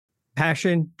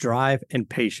Passion, drive, and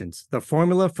patience. The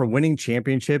formula for winning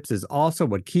championships is also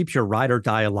what keeps your ride or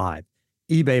die alive.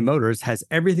 eBay Motors has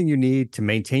everything you need to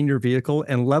maintain your vehicle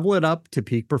and level it up to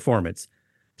peak performance.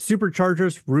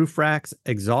 Superchargers, roof racks,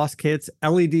 exhaust kits,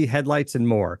 LED headlights, and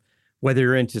more. Whether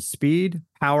you're into speed,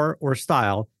 power, or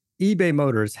style, eBay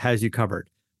Motors has you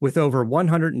covered. With over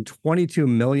 122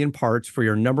 million parts for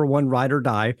your number one ride or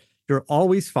die, you'll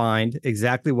always find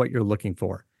exactly what you're looking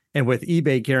for. And with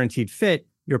eBay Guaranteed Fit,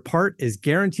 your part is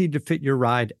guaranteed to fit your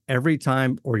ride every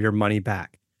time or your money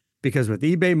back. Because with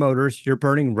eBay Motors, you're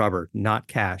burning rubber, not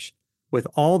cash. With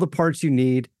all the parts you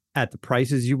need at the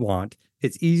prices you want,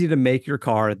 it's easy to make your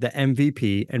car the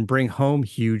MVP and bring home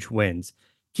huge wins.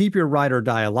 Keep your ride or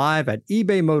die alive at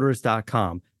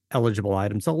ebaymotors.com. Eligible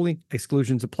items only.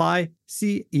 Exclusions apply.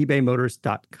 See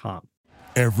ebaymotors.com.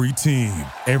 Every team,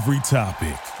 every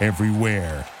topic,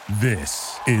 everywhere.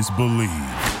 This is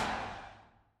Believe.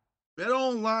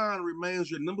 BetOnline remains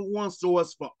your number one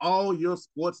source for all your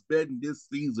sports betting this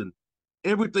season.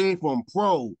 Everything from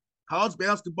pro, college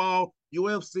basketball,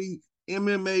 UFC,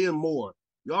 MMA, and more.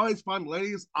 You always find the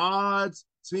latest odds,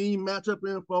 team matchup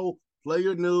info,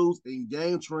 player news, and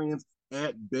game trends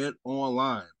at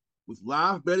BetOnline. With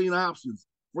live betting options,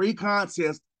 free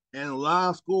contests, and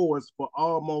live scores for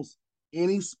almost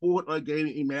any sport or game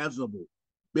imaginable.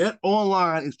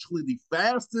 BetOnline is truly the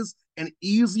fastest and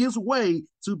easiest way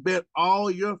to bet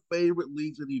all your favorite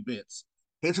leagues and events.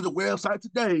 Head to the website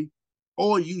today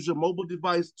or use your mobile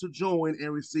device to join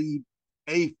and receive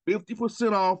a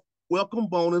 50% off welcome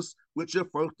bonus with your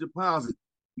first deposit.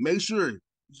 Make sure you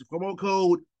use the promo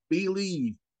code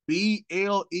BELIEVE,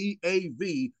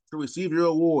 BLEAV, to receive your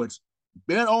awards.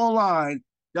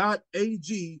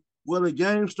 BetOnline.ag, where the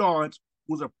game starts,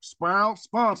 was a proud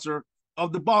sponsor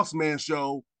of the Boss Man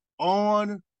Show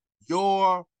on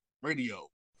your radio.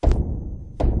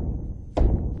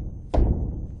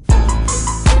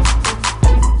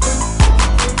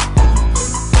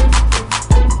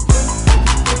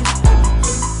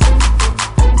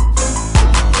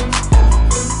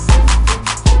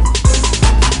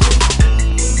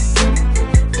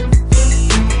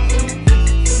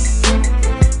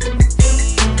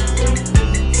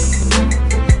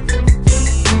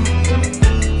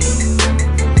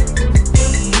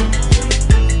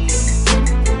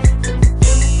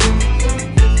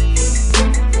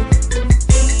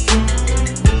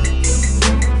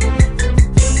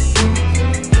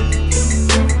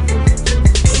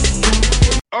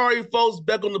 Folks,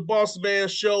 back on the Boss Man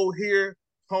Show here,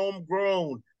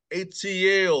 homegrown,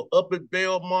 ATL, up at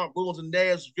Belmont Bruins in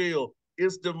Nashville.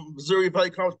 It's the Missouri Valley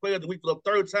Conference Player of the Week for the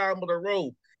third time in a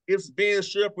row. It's Ben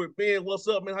Shepherd. Ben, what's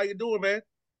up, man? How you doing, man?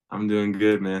 I'm doing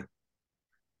good, man.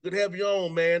 Good to have you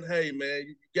on, man. Hey, man,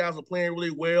 you guys are playing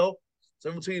really well.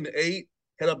 17-8.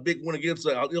 Had a big win against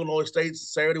Illinois State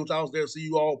Saturday, which I was there to see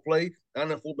you all play down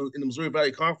there in the Missouri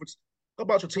Valley Conference. How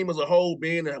about your team as a whole,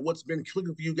 Ben, and what's been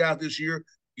clicking for you guys this year?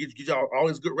 Get y'all all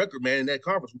this good record, man, in that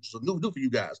conference, which is a new for you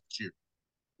guys this year.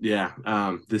 Yeah,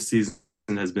 this season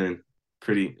has been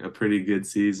a pretty good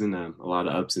season. A lot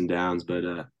of ups and downs, but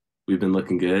we've been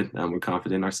looking good. We're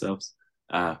confident in ourselves.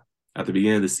 At the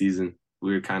beginning of the season,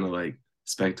 we were kind of like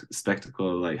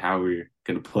spectacle, like how we're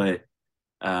gonna play.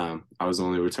 I was the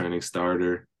only returning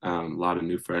starter. A lot of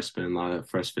new freshmen, a lot of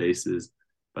fresh faces,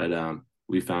 but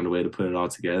we found a way to put it all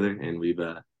together, and we've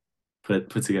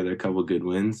put together a couple of good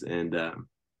wins, and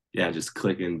just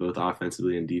clicking both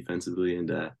offensively and defensively,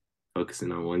 and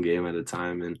focusing on one game at a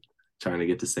time and trying to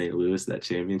get to St. Louis, that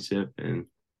championship, and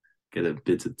get a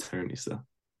bid to the tourney. So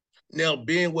now,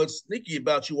 Ben, what's sneaky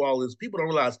about you all is people don't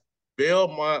realize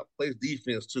Belmont plays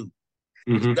defense too.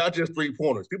 Mm-hmm. It's not just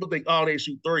 3-pointers. People think, they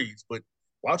shoot threes, but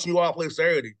watching you all play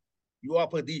Saturday, you all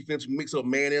play defense, you mix up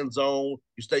man and zone,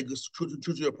 you stay true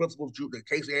to your principles, the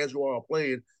case as you all are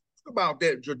playing. About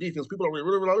that, your defense, people don't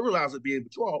really realize it being,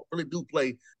 but you all really do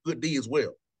play good D as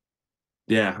well.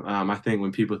 Yeah, I think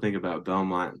when people think about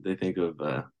Belmont, they think of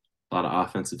a lot of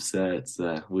offensive sets.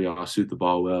 We all shoot the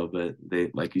ball well, but they,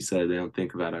 like you said, they don't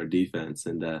think about our defense,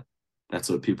 and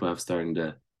that's what people have started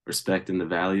to respect in the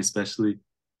Valley, especially.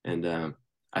 And I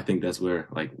think that's where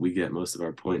we get most of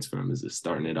our points from, is just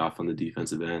starting it off on the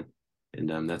defensive end,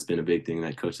 and that's been a big thing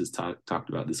that coach has talked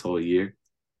about this whole year,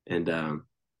 and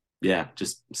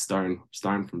just starting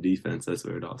from defense. That's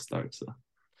where it all starts. So.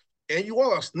 And you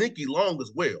all are sneaky long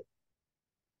as well.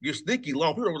 You're sneaky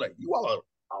long. People are like, you all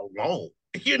are long.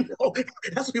 That's what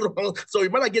people don't. So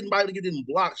you might not get in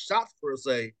block shots per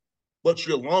se, but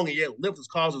you're long, and yet length is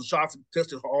causing shots and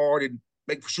testing hard and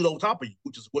make shoot over top of you,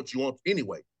 which is what you want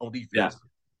anyway on defense.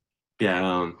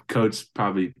 Yeah. Coach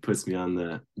probably puts me on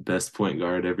the best point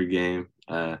guard every game.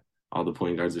 all the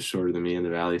point guards are shorter than me in the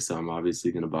Valley, so I'm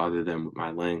obviously going to bother them with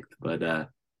my length. But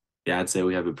yeah, I'd say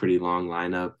we have a pretty long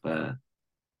lineup.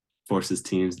 Forces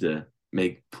teams to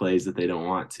make plays that they don't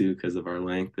want to because of our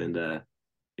length, and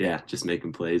yeah, just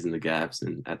making plays in the gaps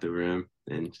and at the rim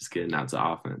and just getting out to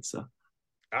offense. So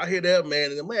I hear that,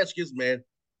 man. And let me ask you this, man.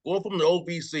 Going from the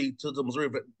OVC to the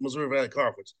Missouri Valley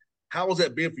Conference, how has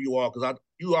that been for you all? Because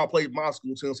you all played my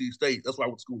school, Tennessee State. That's why I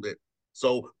went to school at.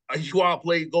 So you all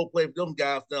go play with them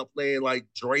guys now playing like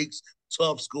Drake's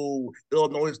tough school,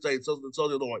 Illinois State, Southern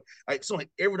Illinois. So like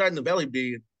every night in the Valley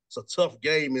being it's a tough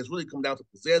game. It's really come down to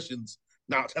possessions,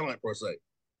 not talent per se.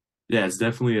 yeah, it's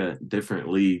definitely a different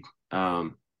league.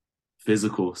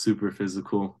 Physical, super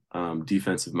physical,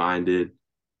 defensive minded,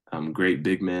 great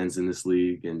big men's in this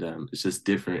league. And it's just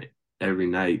different every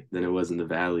night than it was in the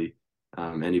Valley.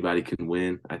 Anybody can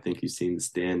win. I think you've seen the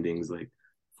standings, like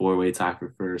four-way tie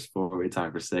for first, four-way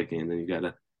tie for second, and then you got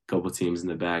a couple teams in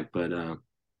the back. But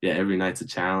yeah, every night's a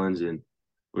challenge, and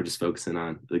we're just focusing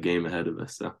on the game ahead of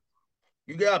us. So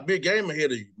You got a big game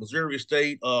ahead of you. Missouri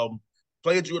State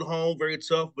played you at home, very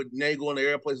tough, but now you go in the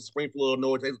air, plays in Springfield,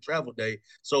 Illinois, takes a travel day.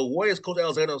 So what has Coach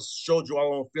Alexander showed you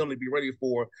all on film to be ready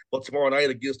for tomorrow night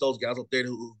against those guys up there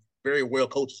who very well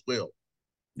coached as well?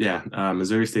 yeah,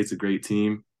 Missouri State's a great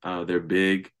team. They're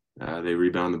big. They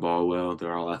rebound the ball well.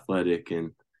 They're all athletic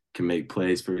and can make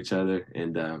plays for each other.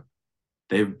 And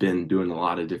they've been doing a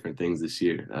lot of different things this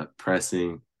year,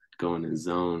 pressing, going in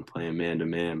zone, playing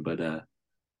man-to-man. But,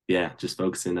 yeah, just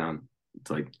focusing on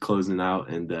like closing out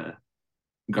and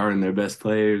guarding their best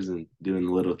players and doing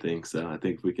the little things. So I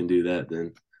think if we can do that,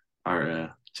 then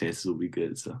our chances will be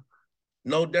good. So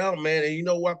No doubt, man. And you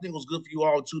know what I think was good for you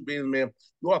all too, being man,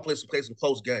 you all play some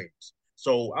close games.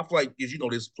 So I feel like, as you know,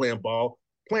 this playing ball,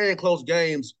 playing close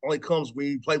games only comes when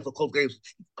you play for close games.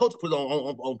 Coach put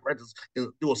on practice and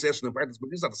do a session in practice, but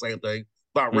it's not the same thing.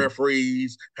 About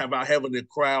referees, about having the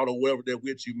crowd or whatever they're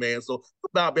with you, man. So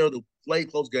about being able to play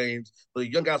close games, but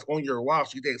the young guys on your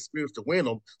roster, you get experience to win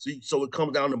them. So it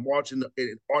comes down to March and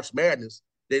March Madness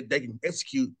that they can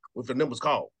execute with the numbers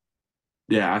called.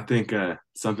 yeah, I think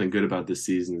something good about this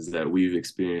season is that we've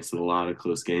experienced a lot of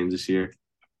close games this year.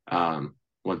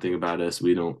 One thing about us,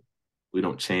 we don't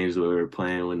change the way we're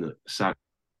playing when the shot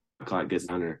clock gets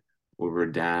down or we're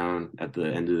down at the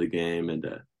end of the game, and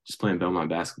just playing Belmont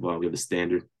basketball. We have a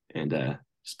standard, and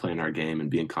just playing our game and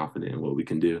being confident in what we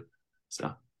can do.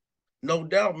 So No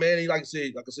doubt, man. And like I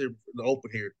said, in the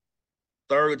open here,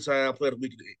 third time play of the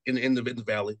week in the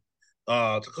Valley.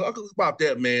 To talk about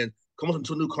that, man, coming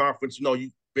into a new conference, you know,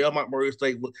 you Belmont Murray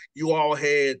State, you all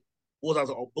had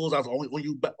Bullseyes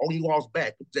on you all's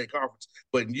back to that conference,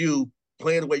 but you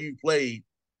playing the way you played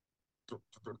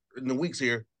in the weeks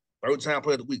here, third time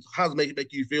play of the week. How does it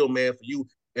make you feel, man, for you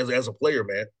as a player,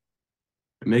 man?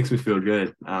 it makes me feel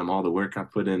good. All the work I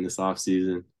put in this off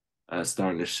season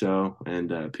starting to show,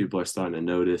 and people are starting to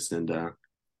notice. And I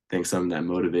think something that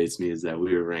motivates me is that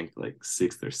we were ranked like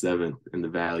 6th or 7th in the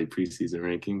Valley preseason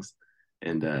rankings,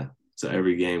 and so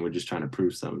every game we're just trying to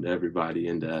prove something to everybody,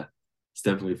 and it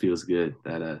definitely feels good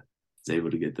that it's able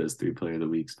to get those 3 player of the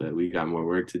weeks. But we got more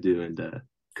work to do, and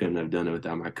couldn't have done it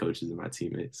without my coaches and my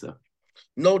teammates. So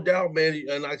No doubt, man.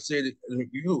 And like I said,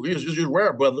 you're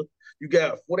rare, brother. You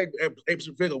got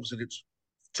 48% field goal percentage,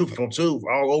 2 from 2,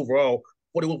 all overall,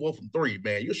 41 from 3,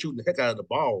 man. You're shooting the heck out of the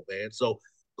ball, man. So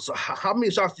how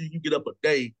many shots do you get up a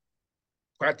day,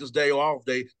 practice day or off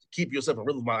day, to keep yourself in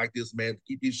rhythm like this, man, to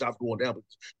keep these shots going down? But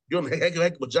you're doing a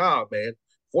heck of a job, man.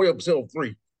 40% on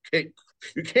 3.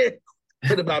 You can't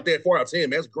hit about that 4 out of 10, man.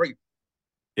 That's great.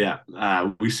 yeah,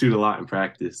 we shoot a lot in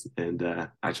practice, and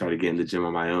I try to get in the gym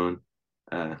on my own,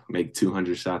 make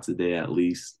 200 shots a day at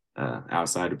least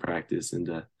outside of practice, and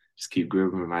just keep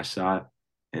gripping my shot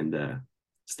and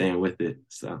staying with it.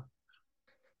 So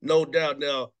No doubt.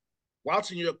 Now,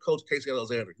 watching your coach, Casey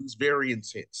Alexander, he's very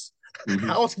intense. mm-hmm.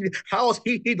 How is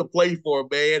he to play for,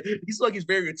 man? He's like he's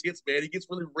very intense, man. He gets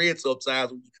really red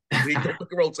sometimes when he goes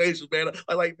rotations, man.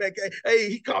 I like, man, hey,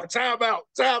 he called timeout,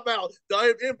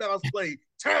 the inbounds play,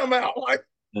 timeout. Like,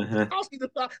 uh-huh. how's he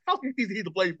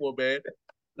to play for, man?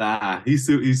 He's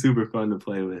super fun to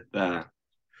play with.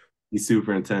 He's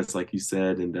super intense, like you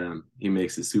said, and he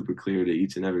makes it super clear to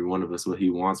each and every one of us what he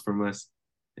wants from us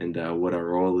and what our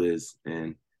role is.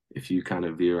 And if you kind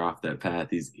of veer off that path,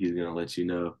 he's gonna let you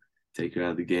know, take you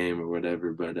out of the game or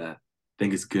whatever. But I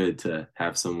think it's good to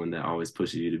have someone that always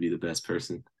pushes you to be the best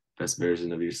person, best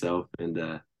version of yourself. And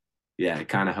yeah, it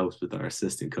kind of helps with our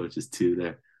assistant coaches too.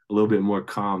 They're a little bit more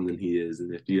calm than he is,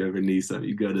 and if you ever need something,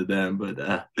 you go to them.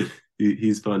 But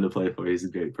he's fun to play for. He's a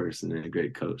great person and a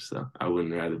great coach. So I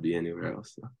wouldn't rather be anywhere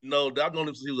else. So. No, I've known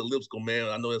him since he was at Lipscomb, man.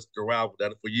 I know that's the rival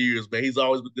that for years, man. He's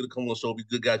always been good to come on the show, be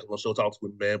a good guy to come on the show, talk to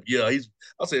him, man. But yeah,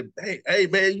 I said, hey,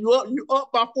 man, you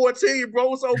up by 14,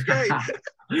 bro. It's okay.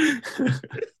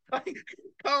 Like,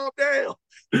 calm down.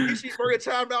 You should bring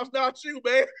timeouts, not you,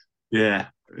 man. Yeah.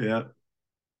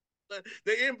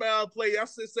 The inbound play, I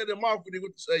said him off when he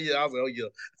went to say, yeah. I was like, oh, yeah.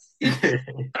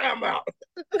 Timeout.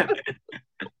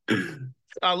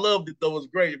 I loved it, though. It was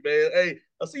great, man. Hey,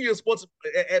 I see you in sports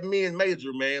at men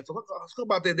major, man. So let's talk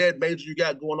about that major you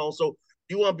got going on. So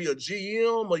you want to be a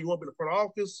GM or you want to be in the front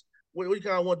office? What do you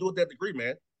kind of want to do with that degree,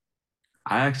 man?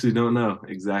 I actually don't know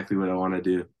exactly what I want to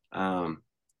do. I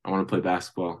want to play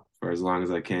basketball for as long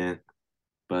as I can.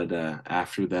 But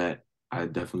after that, I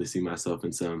definitely see myself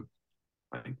in some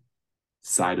like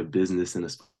side of business in a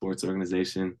sports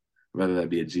organization, whether that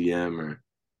be a GM or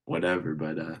whatever.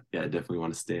 But yeah, I definitely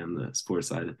want to stay on the sports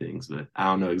side of things. But I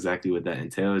don't know exactly what that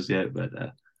entails yet, but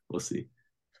we'll see.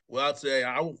 Well, I'll tell you,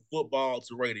 I went football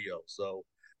to radio. So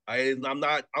I'm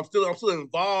still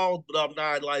involved, but I'm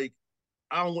not like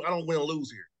I don't win or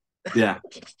lose here. Yeah.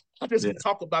 I just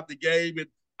talk about the game, and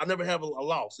I never have a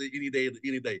loss any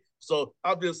day. So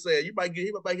I'll just say he might get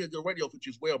a good radio for you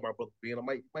as well, my brother Ben. I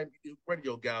might be a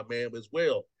radio guy, man, as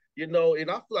well. And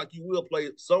I feel like you will play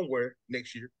somewhere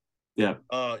next year. Yeah.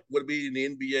 Would it be in the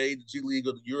NBA, the G League,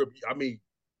 or the Europe? I mean,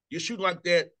 you're shooting like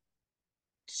that.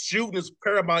 Shooting is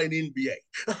paramount in the NBA.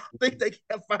 I think they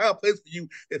can find a place for you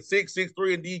at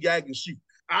 6'3", and D guy can shoot.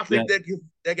 I think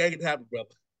that guy can happen,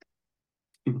 brother.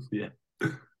 Yeah.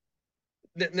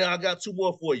 Now I got two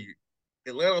more for you.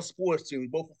 Atlanta sports teams,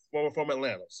 both from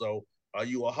Atlanta. So are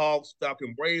you a Hawks,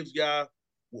 Falcon, Braves guy?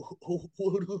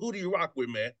 Who do you rock with,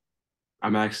 man?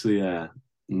 I'm actually a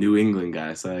New England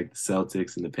guy, so I like the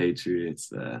Celtics and the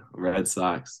Patriots, Red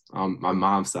Sox. My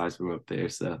mom's side's from up there,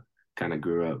 so kind of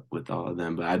grew up with all of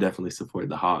them. But I definitely support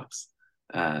the Hawks,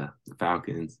 the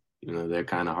Falcons. They're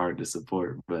kind of hard to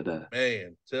support, but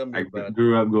man, tell me about it. I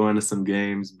grew up going to some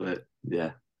games, but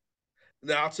yeah.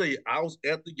 Now I'll tell you, I was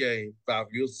at the game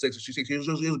 6 years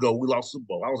ago. We lost the Super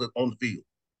Bowl. I was on the field.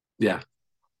 Yeah,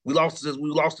 we lost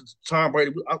to Tom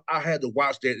Brady. I had to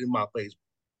watch that in my face.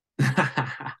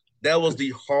 That was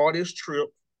the hardest trip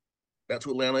back to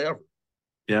Atlanta ever.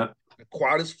 Yeah, the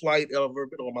quietest flight I've ever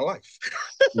been on my life.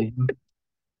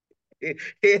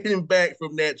 Heading back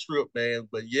from that trip, man.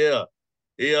 But yeah,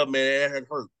 man, it had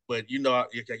hurt. But like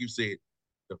you said,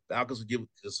 the Falcons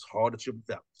it's hard to trip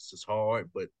the Falcons. It's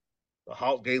hard, but the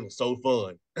Hawk games were so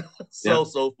fun. So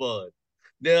fun.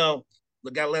 Now,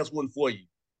 I got a last one for you.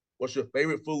 What's your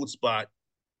favorite food spot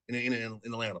in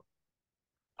Atlanta?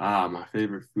 My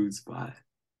favorite food spot.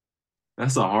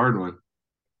 That's a hard one.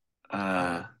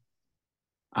 I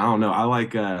don't know. I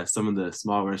like some of the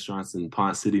small restaurants in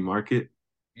Ponce City Market.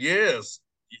 Yes.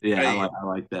 Yeah, I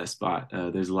like that spot.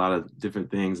 There's a lot of different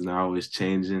things, and they're always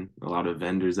changing. A lot of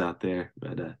vendors out there,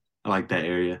 but I like that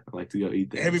area. I like to go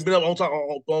eat there. Have you been up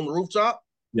on the rooftop?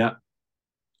 Yeah.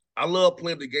 I love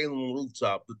playing the game on the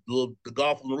rooftop. The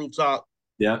golf on the rooftop.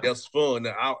 Yeah. That's fun.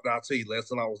 Now, I'll tell you, last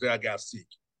time I was there, I got sick.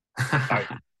 Like,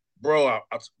 bro, I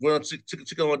went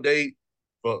on a date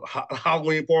for a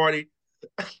Halloween party.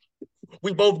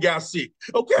 We both got sick.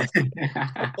 Okay.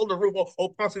 On the roof,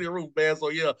 on Ponce City roof, man. So,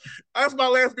 yeah. That's my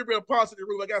last memory of Ponce City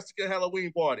roof. I got sick at a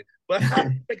Halloween party. But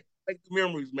I make the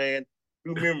memories, man.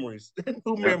 New memories.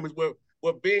 New memories.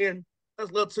 But Ben,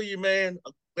 that's love to you, man.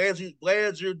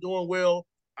 Glad you're doing well.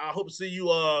 I hope to see you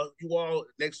all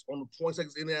next on the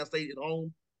 22nd Indiana State at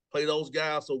home. Play those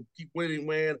guys. So keep winning,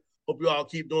 man. Hope you all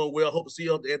keep doing well. Hope to see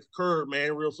you at the curb,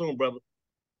 man, real soon, brother.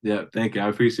 Yeah, thank you. I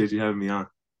appreciate you having me on.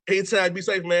 Anytime. Be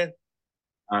safe, man.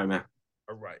 All right, man.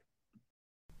 All right.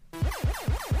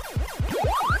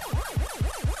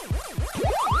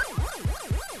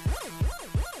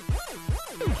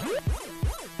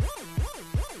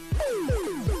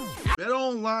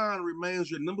 BetOnline remains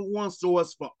your number one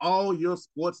source for all your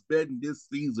sports betting this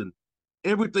season.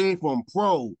 Everything from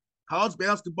pro, college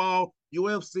basketball,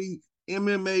 UFC,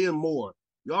 MMA, and more.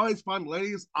 You always find the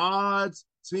latest odds,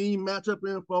 team matchup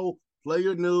info,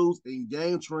 player news, and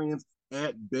game trends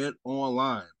at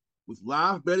BetOnline. With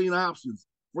live betting options,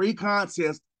 free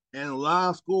contests, and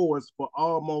live scores for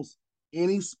almost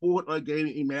any sport or game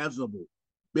imaginable.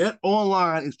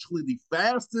 BetOnline is truly the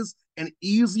fastest and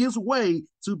easiest way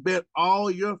to bet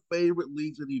all your favorite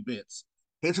leagues and events.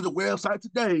 Head to the website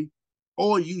today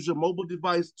or use your mobile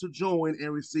device to join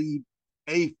and receive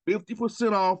a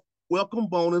 50% off welcome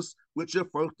bonus with your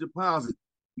first deposit.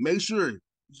 Make sure you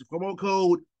use the promo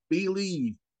code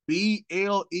BLEAV,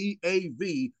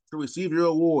 BLEAV, to receive your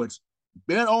rewards.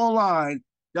 BetOnline,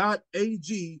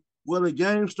 BetOnline.ag, where the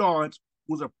game starts,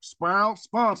 was a proud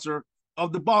sponsor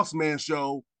of the Boss Man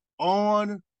Show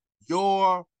on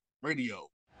your radio.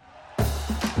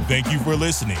 Thank you for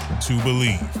listening to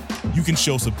Believe. You can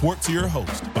show support to your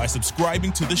host by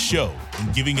subscribing to the show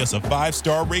and giving us a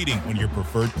 5-star rating on your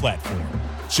preferred platform.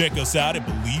 Check us out at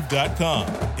Believe.com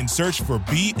and search for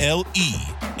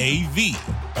BLEAV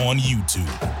on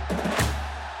YouTube.